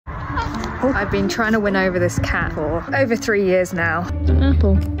I've been trying to win over this cat for over 3 years now. An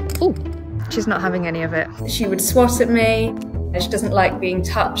apple. Oh. She's not having any of it. She would swat at me. She doesn't like being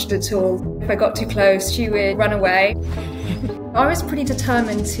touched at all. If I got too close, she would run away. I was pretty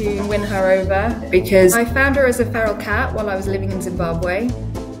determined to win her over because I found her as a feral cat while I was living in Zimbabwe.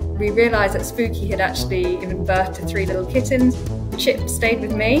 We realised that Spooky had actually given birth to 3 little kittens. Chip stayed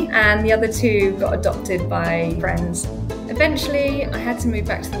with me and the other 2 got adopted by friends. Eventually, I had to move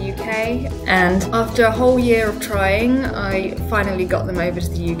back to the UK, and after a whole year of trying, I finally got them over to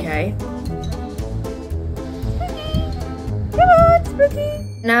the UK. Come on,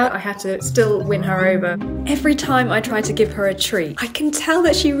 Spooky! Now I had to still win her over. Every time I try to give her a treat, I can tell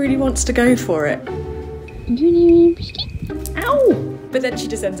that she really wants to go for it. Ow! But then she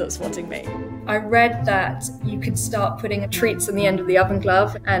just ends up swatting me. I read that you could start putting treats on the end of the oven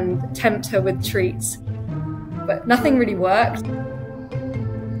glove and tempt her with treats. But nothing really worked.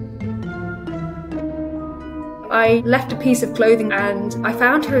 I left a piece of clothing and I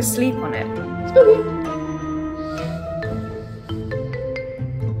found her asleep on it. Spooky!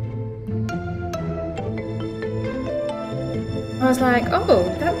 I was like, oh,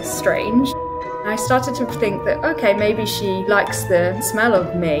 that's strange. I started to think that, okay, maybe she likes the smell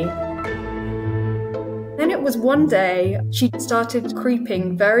of me. Then it was one day, she started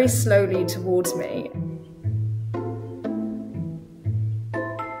creeping very slowly towards me.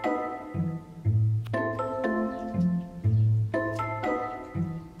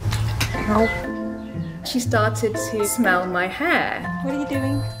 Ow. She started to smell my hair. What are you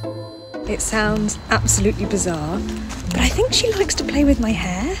doing? It sounds absolutely bizarre, but I think she likes to play with my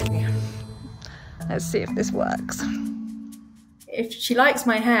hair. Let's see if this works. If she likes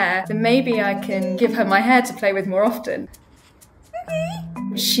my hair, then maybe I can give her my hair to play with more often.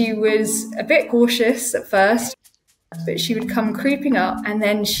 She was a bit cautious at first, but she would come creeping up and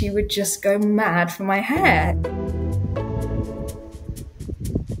then she would just go mad for my hair.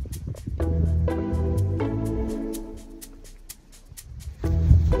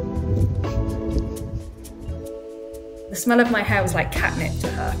 The smell of my hair was like catnip to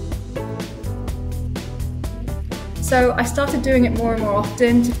her. So I started doing it more and more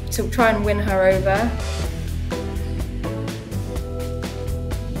often to try and win her over.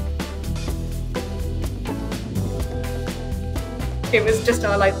 It was just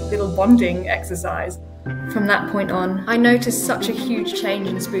our little bonding exercise. From that point on, I noticed such a huge change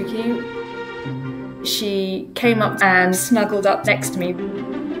in Spooky. She came up and snuggled up next to me.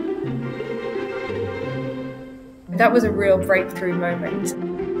 That was a real breakthrough moment.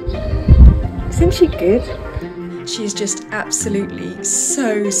 Isn't she good? She's just absolutely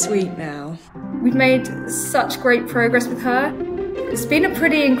so sweet now. We've made such great progress with her. It's been a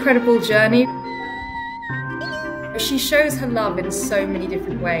pretty incredible journey. She shows her love in so many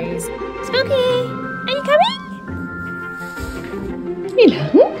different ways. Spooky, are you coming?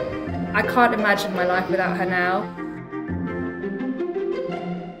 Hello? I can't imagine my life without her now.